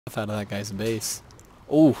Out of that guy's base.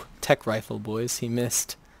 Oh, Tek rifle, boys. He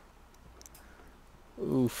missed.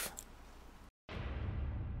 Oof.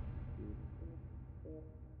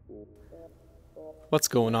 What's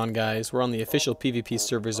going on, guys? We're on the official PvP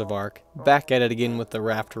servers of ARK. Back at it again with the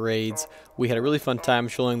raft raids. We had a really fun time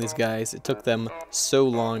trolling these guys. It took them so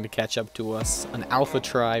long to catch up to us. An alpha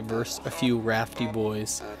tribe versus a few rafty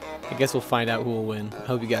boys. I guess we'll find out who will win. I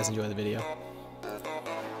hope you guys enjoy the video.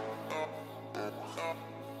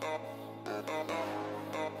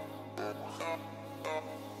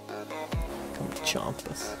 Come chomp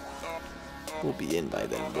us. We'll be in by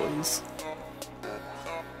then, boys.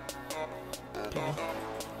 Okay.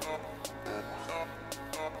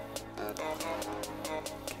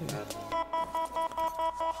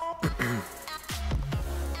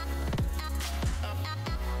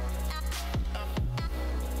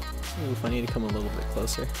 Oof, I need to come a little bit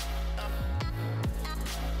closer.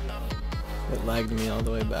 It lagged me all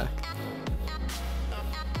the way back.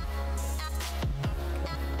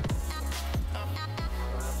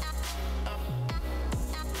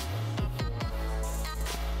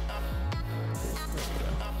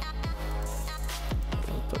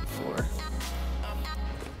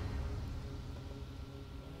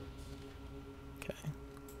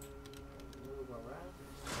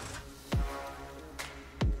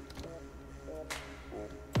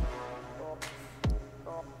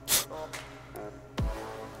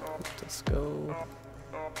 Let's go.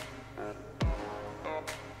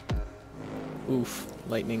 Oof,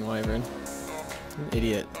 lightning wyvern. An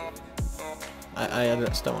idiot. I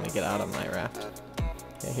just don't want to get out of my raft.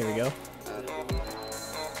 Okay, here we go.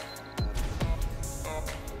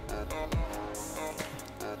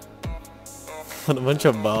 What a bunch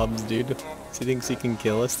of bobs, dude. So he thinks he can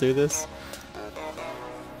kill us through this?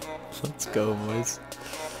 Let's go, boys.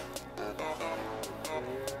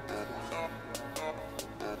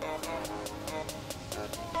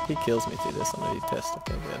 If he kills me through this, I'm gonna be pissed.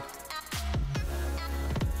 Okay, good.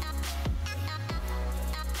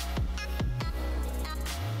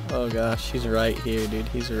 Oh gosh, he's right here, dude.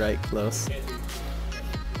 He's right close. Okay.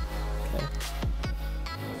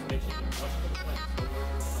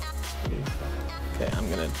 Okay, I'm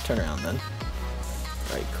gonna turn around then.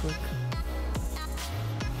 Right click.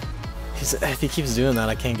 If he keeps doing that,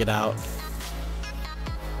 I can't get out.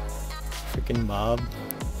 Freaking Bob.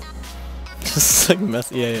 Just like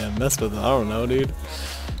mess with him. I don't know, dude.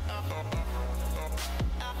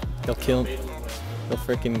 He'll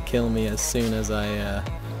freaking kill me as soon as I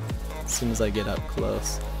get up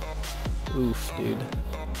close. Oof, dude.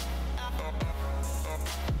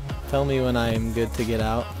 Tell me when I am good to get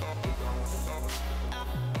out.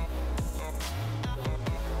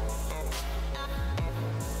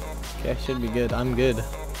 Okay, I should be good. I'm good.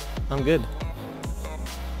 I'm good.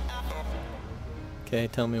 Okay,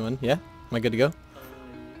 tell me when. Yeah? Am I good to go?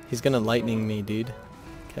 He's gonna lightning me, dude.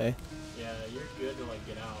 Okay. Yeah, you're good to like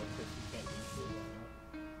get out because you can't do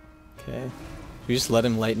shit. Okay. You just let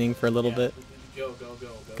him lightning for a little bit? Go.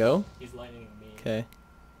 Go? He's lightning me. Okay.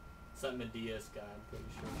 Some Medea's guy, I'm pretty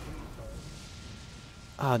sure.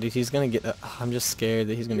 Ah, dude, he's gonna get. I'm just scared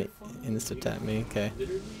that he's gonna insta tap me. Okay.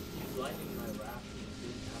 Literally, he's lightning my raft.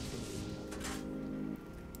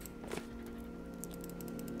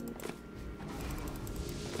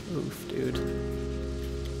 Oof, dude.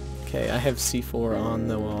 Okay, I have C4 on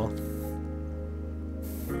the wall.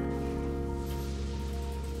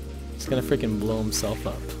 He's gonna freaking blow himself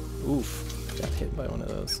up. Oof. Got hit by one of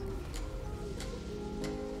those.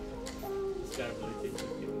 This guy really thinks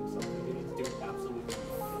he's doing something. He's doing absolutely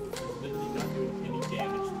nothing. He's literally not doing any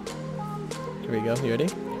damage. Here we go. You ready?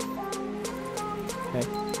 Okay.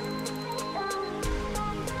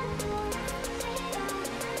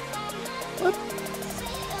 What?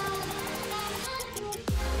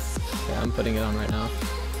 Okay, I'm putting it on right now.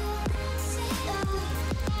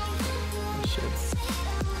 Shit.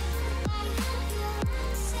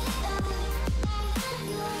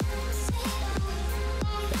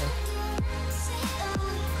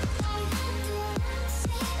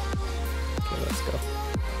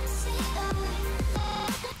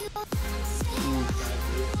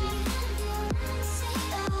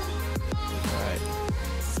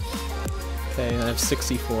 Okay, I have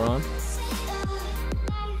 64 on.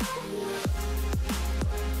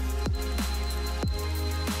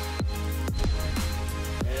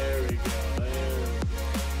 There we go.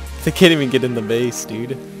 They can't even get in the base,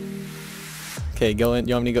 dude. Okay, go in.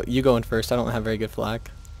 You want me to go? You go in first. I don't have very good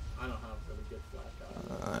flak. I don't have really good flak.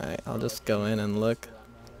 Alright, I'll just go in and look.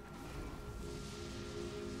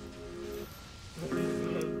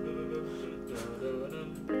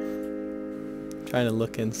 Trying to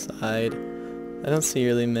look inside. I don't see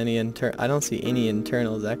really many I don't see any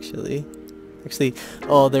internals actually. Actually,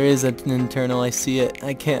 oh, there is an internal. I see it.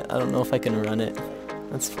 I don't know if I can run it.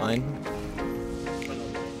 That's fine.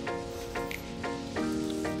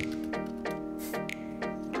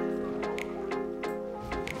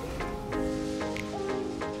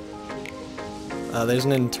 There's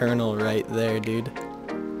an internal right there, dude.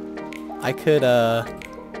 I could,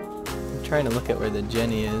 I'm trying to look at where the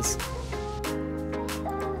Jenny is.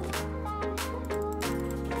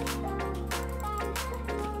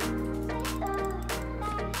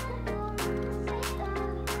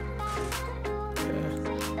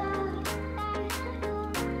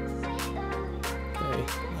 Okay,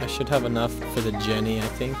 I should have enough for the Jenny, I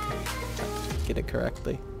think. Get it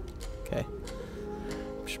correctly. Okay.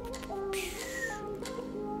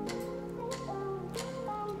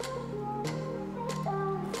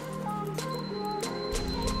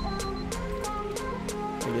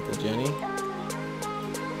 I get the Jenny? No?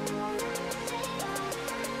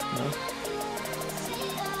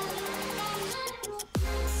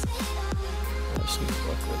 I just need to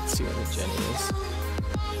look, let's see where the Jenny is.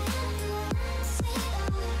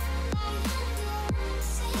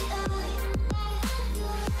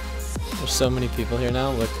 There's so many people here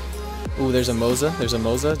now, look. Ooh, there's a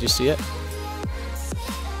Moza, do you see it?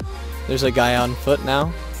 There's a guy on foot now,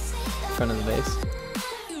 in front of the base.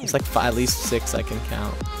 There's like at least 6 I can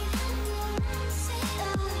count.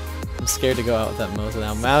 I'm scared to go out with that Moza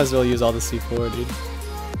now. Might as well use all the C4, dude.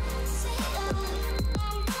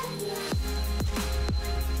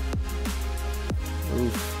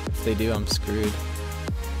 Oof, if they do, I'm screwed.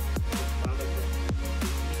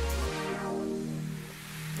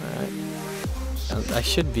 Alright. I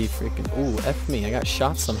should be freaking... Ooh, F me, I got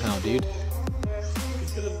shot somehow, dude.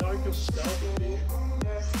 He's gonna narc himself, dude.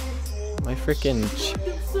 My freaking...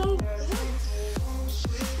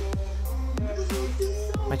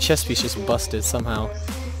 My chest piece just busted somehow.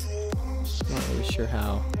 I'm not really sure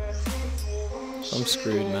how. So I'm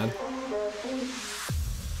screwed, man.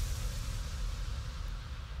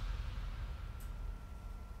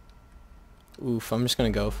 Oof, I'm just gonna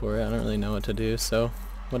go for it. I don't really know what to do, so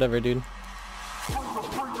whatever, dude.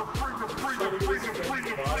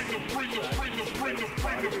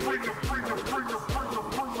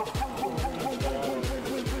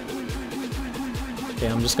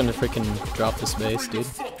 Okay, I'm just gonna freaking drop this base, dude.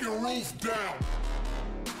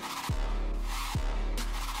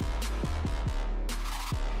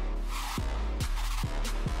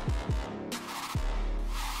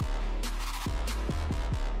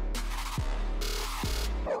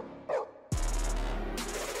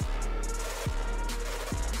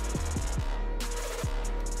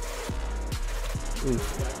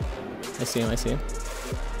 Oof. I see him, I see him.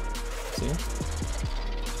 See him?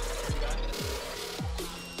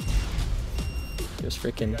 Just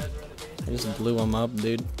freaking... I just blew him up,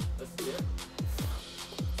 dude.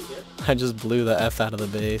 I just blew the F out of the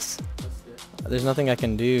base. There's nothing I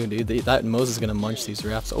can do, dude. That Moses is gonna munch these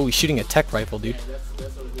rafts. Oh, he's shooting a Tek rifle, dude.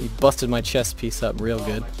 He busted my chest piece up real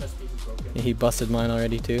good. Yeah, he busted mine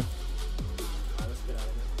already, too.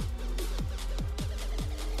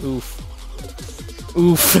 Oof.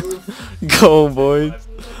 Oof. Go, boys.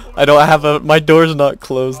 I don't have a... My door's not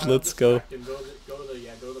closed. Let's go.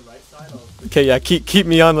 Okay, yeah, keep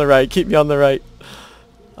me on the right. Keep me on the right.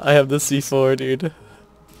 I have the C4, dude.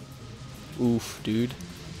 Oof, dude.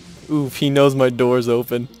 Oof, he knows my door's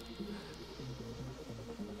open.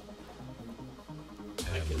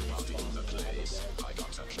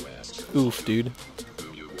 Oof, dude.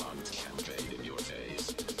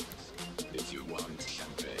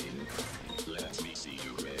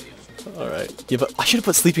 Alright. Yeah, but I should have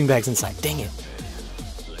put sleeping bags inside. Dang it.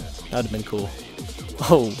 That would have been cool.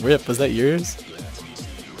 Oh, rip. Was that yours?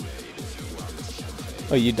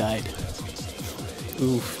 Oh, you died.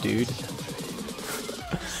 Oof, dude.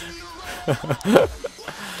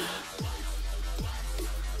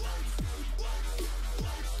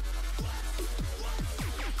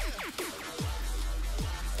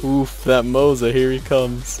 Oof, that Moza. Here he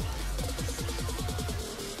comes.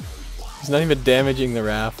 He's not even damaging the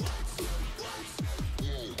raft.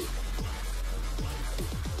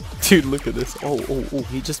 Dude, look at this. Oh,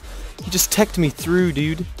 he just teched me through,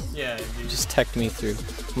 dude. Yeah, dude. He just teched me through.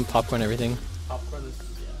 And popcorn everything. Popcorn is,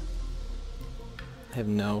 yeah. I have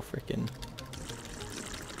no freaking...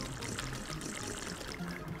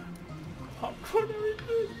 Popcorn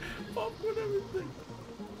everything. Popcorn everything.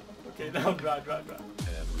 Okay, now drive.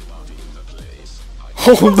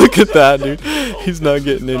 Oh, look at that, dude. He's not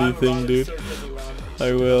getting anything, dude.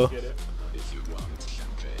 I will.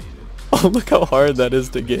 Oh, look how hard that is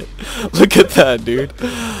to get. Look at that, dude.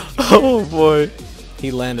 Oh boy.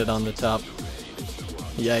 He landed on the top.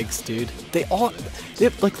 Yikes, dude. They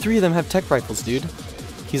have, like 3 of them have tech rifles, dude.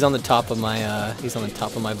 He's on the top of my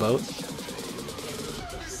boat.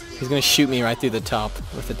 He's gonna shoot me right through the top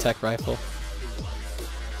with a tech rifle.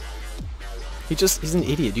 He's an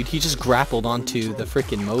idiot, dude. He just grappled onto the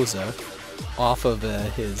frickin' Moza off of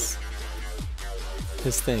his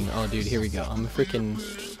thing. Oh, dude, here we go. I'm a frickin'...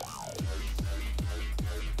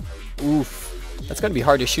 Oof. That's gotta be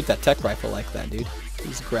hard to shoot that tech rifle like that, dude.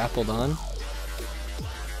 He's grappled on.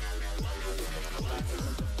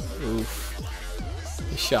 Oof.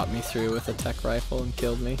 He shot me through with a tech rifle and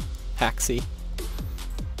killed me. Haxy.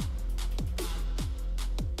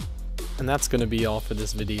 And that's going to be all for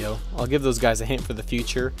this video. I'll give those guys a hint for the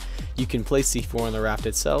future. You can place C4 on the raft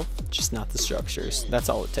itself, just not the structures. That's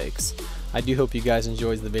all it takes. I do hope you guys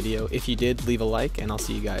enjoyed the video. If you did, leave a like, and I'll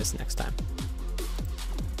see you guys next time.